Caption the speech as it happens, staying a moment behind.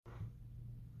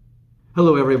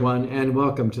Hello, everyone, and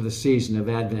welcome to the season of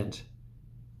Advent.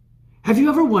 Have you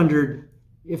ever wondered,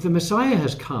 if the Messiah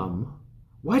has come,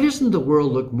 why doesn't the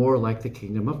world look more like the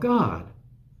kingdom of God?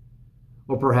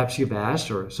 Or perhaps you've asked,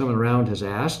 or someone around has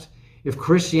asked, if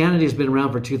Christianity has been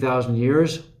around for 2,000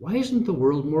 years, why isn't the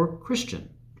world more Christian?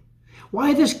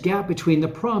 Why this gap between the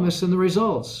promise and the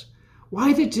results?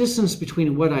 Why the distance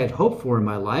between what I had hoped for in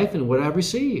my life and what I've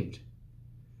received?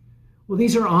 Well,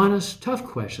 these are honest, tough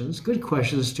questions, good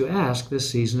questions to ask this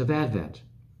season of Advent.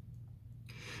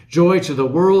 Joy to the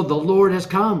world, the Lord has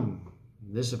come.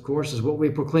 This, of course, is what we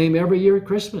proclaim every year at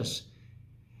Christmas.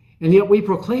 And yet we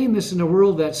proclaim this in a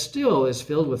world that still is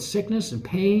filled with sickness and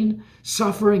pain,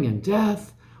 suffering and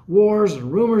death, wars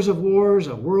and rumors of wars,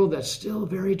 a world that's still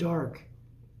very dark.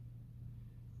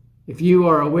 If you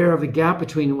are aware of the gap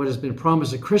between what has been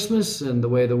promised at Christmas and the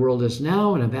way the world is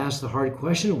now, and have asked the hard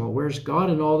question, well, where's God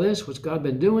in all this? What's God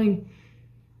been doing?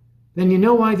 Then you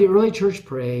know why the early church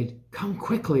prayed, "Come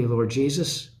quickly, Lord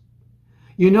Jesus."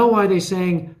 You know why they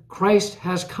sang, "Christ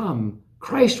has come.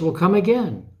 Christ will come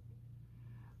again."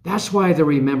 That's why they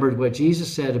remembered what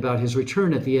Jesus said about his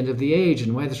return at the end of the age,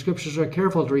 and why the scriptures are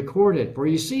careful to record it. For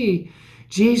you see,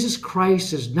 Jesus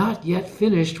Christ is not yet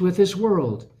finished with this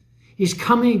world. He's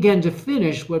coming again to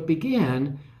finish what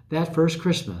began that first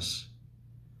Christmas.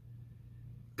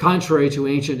 Contrary to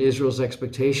ancient Israel's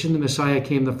expectation, the Messiah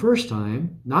came the first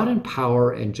time, not in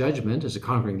power and judgment as a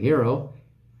conquering hero,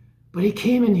 but he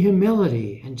came in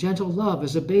humility and gentle love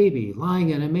as a baby lying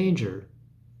in a manger.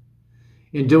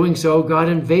 In doing so, God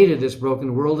invaded this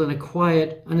broken world in a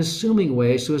quiet, unassuming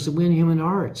way so as to win human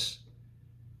hearts.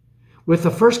 With the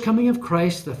first coming of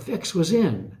Christ, the fix was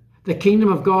in. The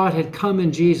kingdom of God had come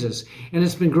in Jesus, and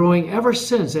it's been growing ever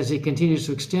since as he continues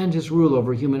to extend his rule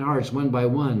over human hearts one by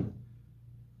one.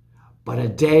 But a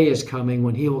day is coming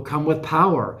when he will come with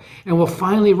power and will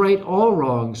finally right all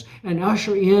wrongs and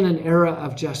usher in an era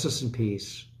of justice and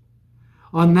peace.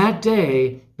 On that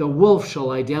day, the wolf shall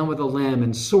lie down with the lamb,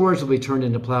 and swords will be turned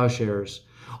into plowshares.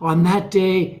 On that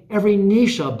day, every knee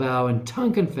shall bow and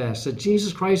tongue confess that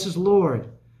Jesus Christ is Lord.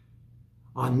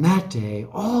 On that day,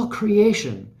 all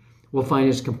creation will find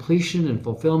its completion and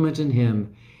fulfillment in him,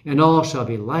 and all shall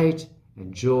be light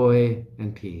and joy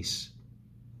and peace.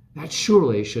 That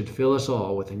surely should fill us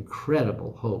all with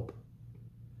incredible hope.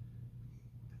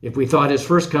 If we thought his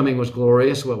first coming was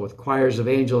glorious, what with choirs of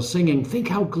angels singing, think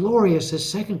how glorious his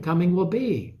second coming will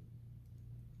be.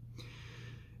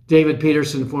 David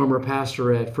Peterson, former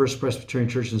pastor at First Presbyterian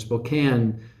Church in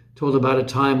Spokane, told about a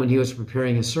time when he was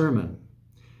preparing his sermon.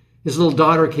 His little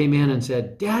daughter came in and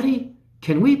said, "Daddy,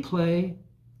 can we play?"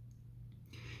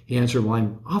 He answered, "Well,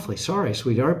 I'm awfully sorry,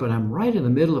 sweetheart, but I'm right in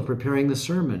the middle of preparing the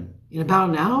sermon. In about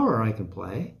an hour I can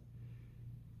play."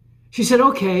 She said,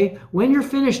 "Okay, when you're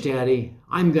finished, Daddy,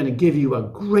 I'm going to give you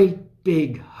a great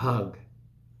big hug."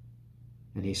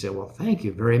 And he said, "Well, thank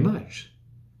you very much."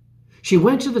 She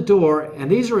went to the door, and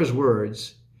these are his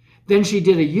words. "Then she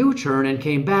did a U-turn and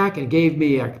came back and gave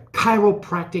me a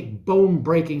chiropractic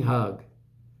bone-breaking hug."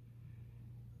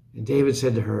 And David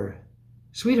said to her,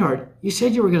 "Sweetheart, you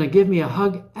said you were going to give me a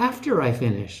hug after I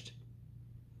finished."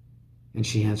 And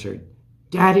she answered,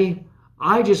 "Daddy,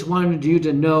 I just wanted you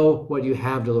to know what you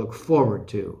have to look forward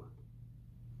to."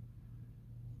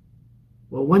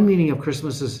 Well, one meaning of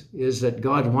Christmas is that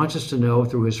God wants us to know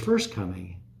through his first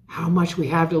coming how much we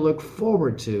have to look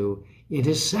forward to in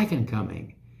his second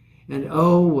coming. And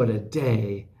oh, what a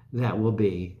day that will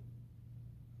be.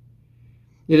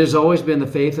 It has always been the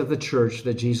faith of the church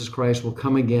that Jesus Christ will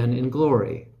come again in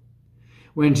glory.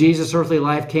 When Jesus' earthly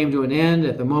life came to an end,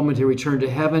 at the moment he returned to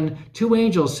heaven, two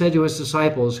angels said to his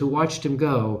disciples who watched him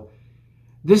go,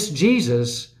 "This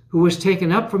Jesus, who was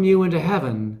taken up from you into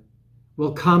heaven,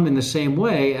 will come in the same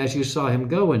way as you saw him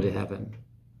go into heaven."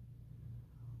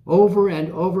 Over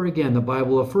and over again, the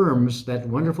Bible affirms that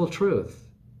wonderful truth.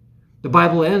 The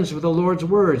Bible ends with the Lord's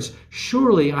words,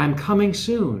 "Surely I'm coming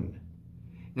soon."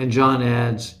 And John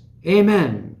adds,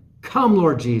 "Amen. Come,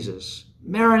 Lord Jesus.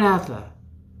 Maranatha."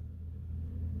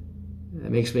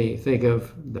 That makes me think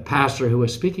of the pastor who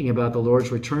was speaking about the Lord's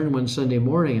return one Sunday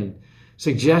morning and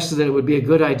suggested that it would be a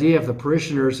good idea if the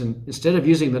parishioners, instead of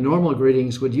using the normal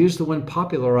greetings, would use the one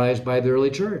popularized by the early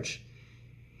church.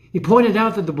 He pointed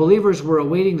out that the believers were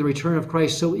awaiting the return of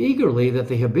Christ so eagerly that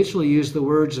they habitually used the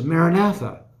words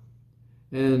Maranatha,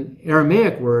 an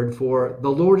Aramaic word for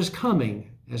 "the Lord is coming,"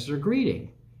 as their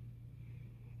greeting.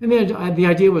 And then the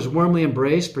idea was warmly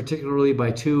embraced, particularly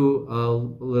by two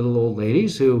little old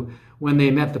ladies who, when they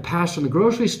met the pastor in the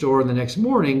grocery store the next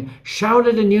morning,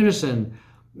 shouted in unison,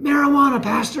 "Marijuana,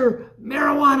 Pastor!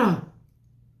 Marijuana!"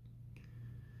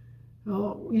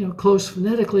 close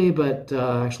phonetically, but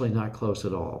actually not close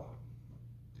at all.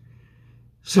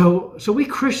 So we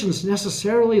Christians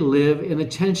necessarily live in the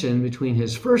tension between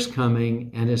his first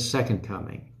coming and his second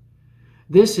coming.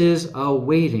 This is a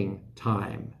waiting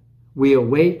time. We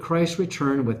await Christ's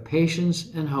return with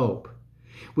patience and hope.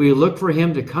 We look for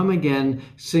him to come again,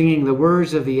 singing the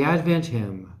words of the Advent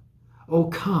hymn, O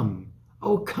come,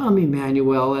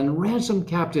 Emmanuel, and ransom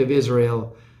captive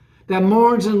Israel, that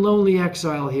mourns in lonely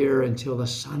exile here until the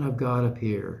Son of God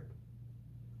appear.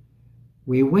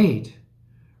 We wait,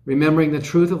 remembering the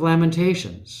truth of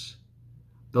Lamentations.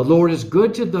 The Lord is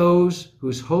good to those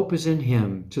whose hope is in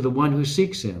him, to the one who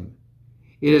seeks him.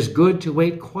 It is good to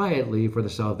wait quietly for the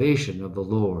salvation of the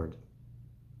Lord.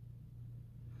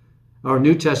 Our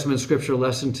New Testament scripture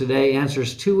lesson today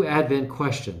answers two Advent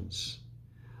questions.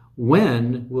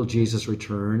 When will Jesus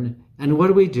return, and what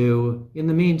do we do in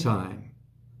the meantime?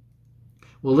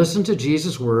 We'll listen to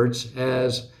Jesus' words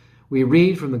as we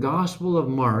read from the Gospel of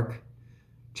Mark,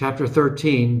 chapter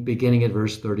 13, beginning at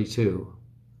verse 32.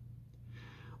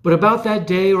 But about that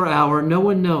day or hour no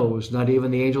one knows, not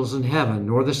even the angels in heaven,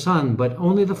 nor the Son, but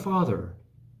only the Father.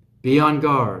 Be on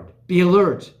guard, be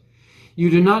alert.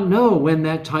 You do not know when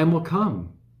that time will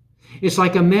come. It's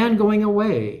like a man going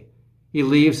away. He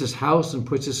leaves his house and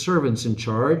puts his servants in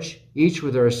charge, each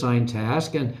with their assigned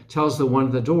task, and tells the one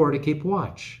at the door to keep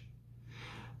watch.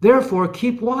 Therefore,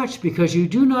 keep watch, because you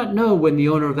do not know when the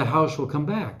owner of the house will come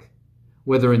back,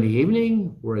 whether in the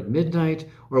evening, or at midnight,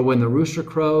 or when the rooster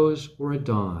crows, or at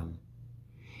dawn.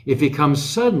 If he comes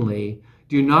suddenly,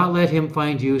 do not let him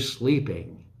find you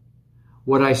sleeping.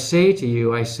 What I say to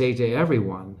you, I say to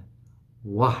everyone,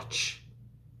 watch.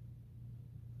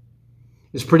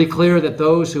 It's pretty clear that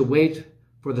those who wait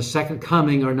for the second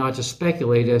coming are not to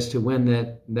speculate as to when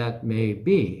that may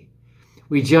be.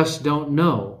 We just don't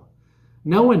know.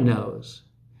 No one knows.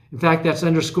 In fact, that's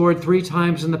underscored 3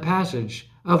 times in the passage.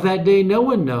 Of that day, no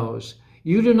one knows.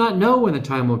 You do not know when the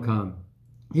time will come.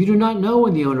 You do not know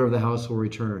when the owner of the house will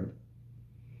return.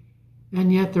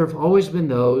 And yet there have always been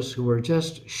those who were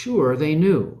just sure they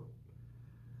knew.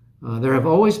 There have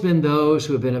always been those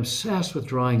who have been obsessed with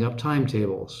drawing up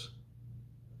timetables.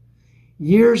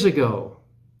 Years ago,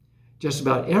 just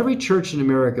about every church in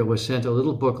America was sent a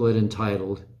little booklet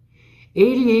entitled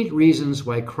 88 Reasons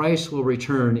Why Christ Will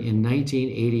Return in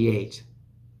 1988.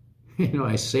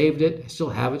 I saved it. I still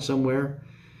have it somewhere.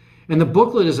 And the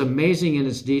booklet is amazing in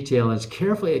its detail, and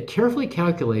it carefully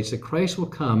calculates that Christ will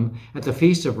come at the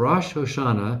feast of Rosh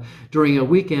Hashanah during a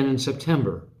weekend in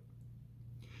September.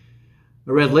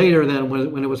 I read later that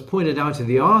when it was pointed out to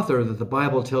the author that the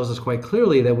Bible tells us quite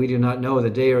clearly that we do not know the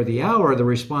day or the hour, the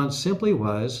response simply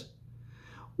was,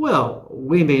 well,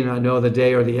 we may not know the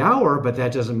day or the hour, but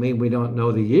that doesn't mean we don't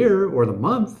know the year or the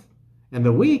month and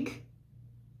the week.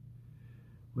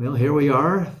 Well, here we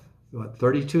are,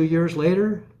 32 years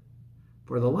later?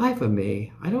 For the life of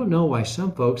me, I don't know why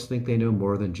some folks think they know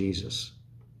more than Jesus.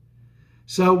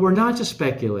 So we're not to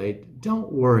speculate.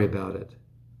 Don't worry about it.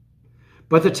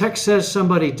 But the text says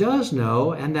somebody does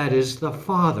know, and that is the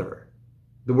Father.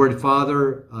 The word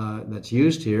Father that's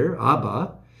used here,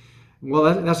 Abba,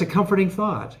 well, that's a comforting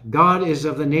thought. God is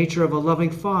of the nature of a loving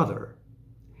Father,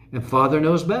 and Father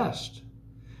knows best.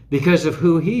 Because of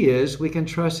who he is, we can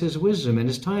trust his wisdom and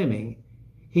his timing.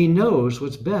 He knows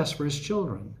what's best for his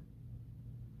children.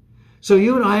 So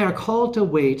you and I are called to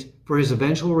wait for his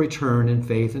eventual return in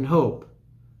faith and hope.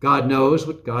 God knows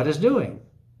what God is doing.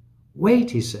 Wait,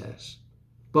 he says.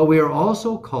 But we are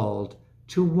also called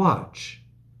to watch.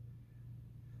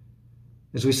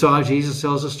 As we saw, Jesus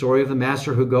tells the story of the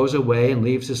master who goes away and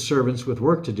leaves his servants with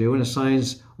work to do and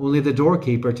assigns only the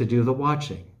doorkeeper to do the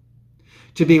watching.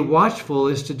 To be watchful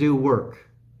is to do work.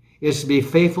 It's to be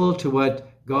faithful to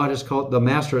what the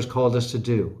master has called us to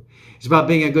do. It's about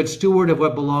being a good steward of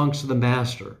what belongs to the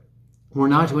master. We're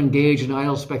not to engage in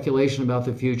idle speculation about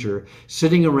the future,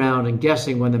 sitting around and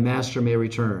guessing when the master may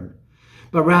return.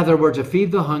 But rather, we're to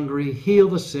feed the hungry, heal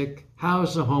the sick,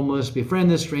 house the homeless,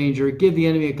 befriend the stranger, give the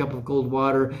enemy a cup of cold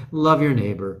water, love your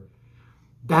neighbor.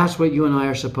 That's what you and I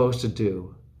are supposed to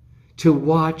do. To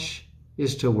watch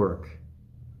is to work.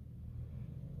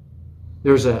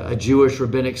 There's a Jewish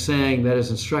rabbinic saying that is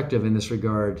instructive in this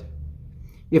regard.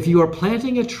 If you are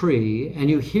planting a tree and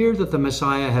you hear that the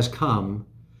Messiah has come,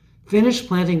 finish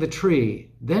planting the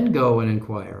tree, then go and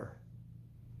inquire.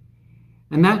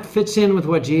 And that fits in with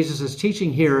what Jesus is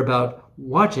teaching here about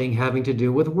watching having to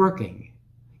do with working.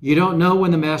 You don't know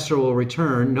when the master will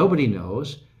return. Nobody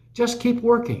knows. Just keep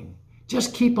working.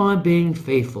 Just keep on being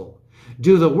faithful.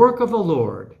 Do the work of the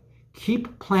Lord.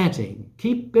 Keep planting.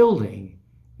 Keep building.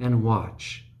 And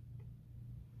watch.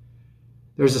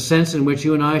 There's a sense in which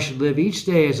you and I should live each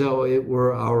day as though it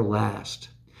were our last.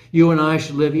 You and I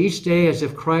should live each day as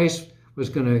if Christ was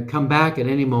going to come back at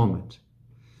any moment.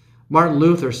 Martin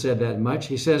Luther said that much.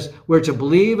 He says, we're to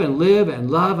believe and live and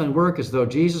love and work as though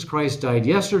Jesus Christ died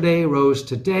yesterday, rose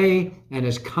today, and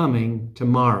is coming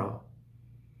tomorrow.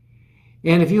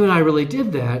 And if you and I really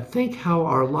did that, think how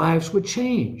our lives would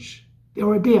change. There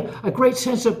would be a great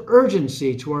sense of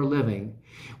urgency to our living.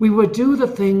 We would do the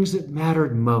things that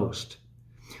mattered most.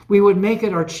 We would make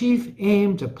it our chief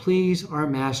aim to please our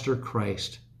Master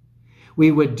Christ. We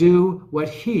would do what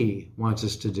He wants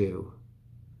us to do.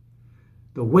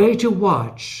 The way to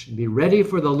watch and be ready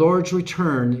for the Lord's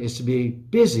return is to be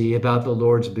busy about the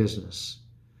Lord's business.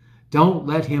 Don't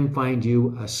let Him find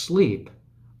you asleep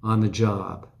on the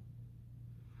job.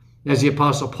 As the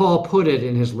Apostle Paul put it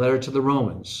in his letter to the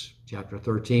Romans, chapter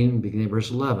 13, beginning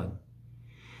verse 11,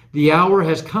 the hour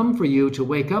has come for you to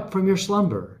wake up from your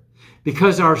slumber,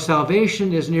 because our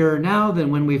salvation is nearer now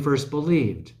than when we first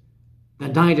believed. The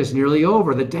night is nearly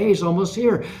over. The day is almost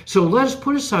here. So let us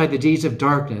put aside the deeds of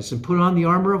darkness and put on the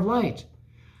armor of light.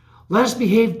 Let us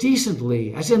behave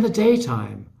decently as in the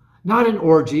daytime, not in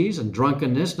orgies and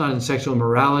drunkenness, not in sexual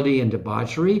immorality and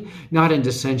debauchery, not in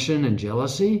dissension and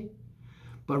jealousy,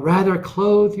 but rather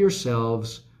clothe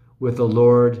yourselves with the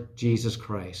Lord Jesus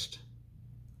Christ.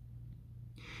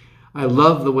 I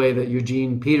love the way that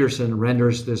Eugene Peterson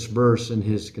renders this verse in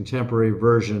his contemporary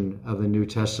version of the New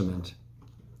Testament.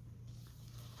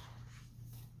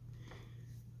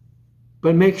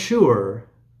 But make sure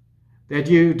that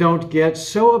you don't get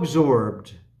so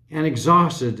absorbed and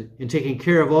exhausted in taking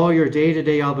care of all your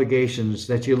day-to-day obligations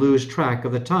that you lose track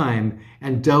of the time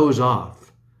and doze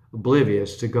off,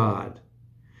 oblivious to God.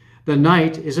 The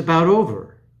night is about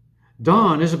over.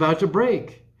 Dawn is about to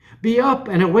break. Be up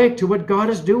and awake to what God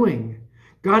is doing.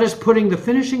 God is putting the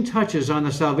finishing touches on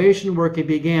the salvation work He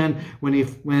began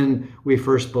when we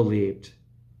first believed.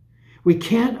 We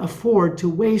can't afford to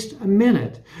waste a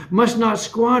minute, must not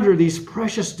squander these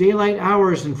precious daylight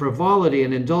hours in frivolity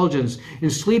and indulgence, in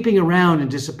sleeping around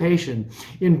and dissipation,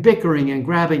 in bickering and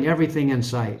grabbing everything in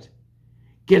sight.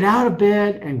 Get out of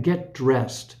bed and get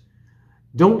dressed.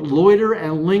 Don't loiter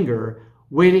and linger,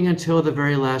 waiting until the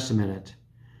very last minute.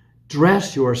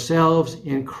 Dress yourselves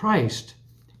in Christ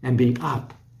and be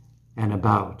up and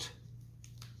about.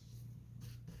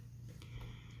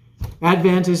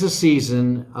 Advent is a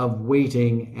season of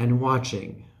waiting and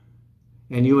watching,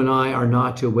 and you and I are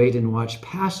not to wait and watch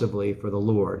passively for the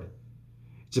Lord.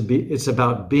 It's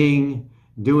about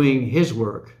doing His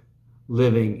work,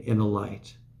 living in the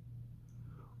light.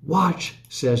 Watch,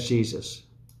 says Jesus.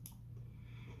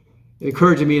 It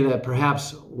occurred to me that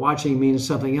perhaps watching means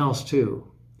something else too.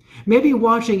 Maybe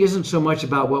watching isn't so much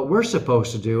about what we're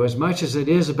supposed to do as much as it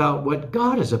is about what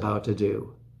God is about to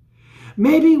do.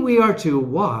 Maybe we are to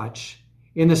watch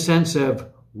in the sense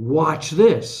of watch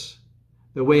this,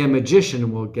 the way a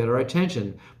magician will get our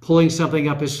attention, pulling something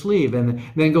up his sleeve and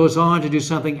then goes on to do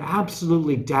something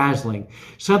absolutely dazzling,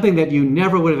 something that you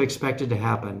never would have expected to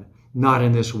happen, not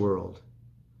in this world.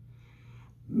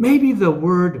 Maybe the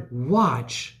word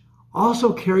watch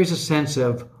also carries a sense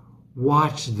of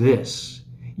watch this.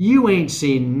 You ain't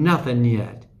seen nothing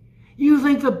yet. You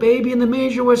think the baby in the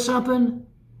manger was something?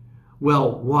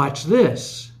 Well, watch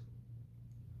this.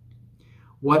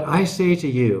 What I say to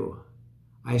you,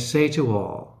 I say to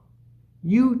all,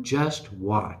 you just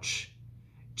watch.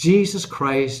 Jesus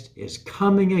Christ is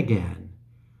coming again.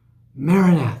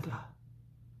 Maranatha.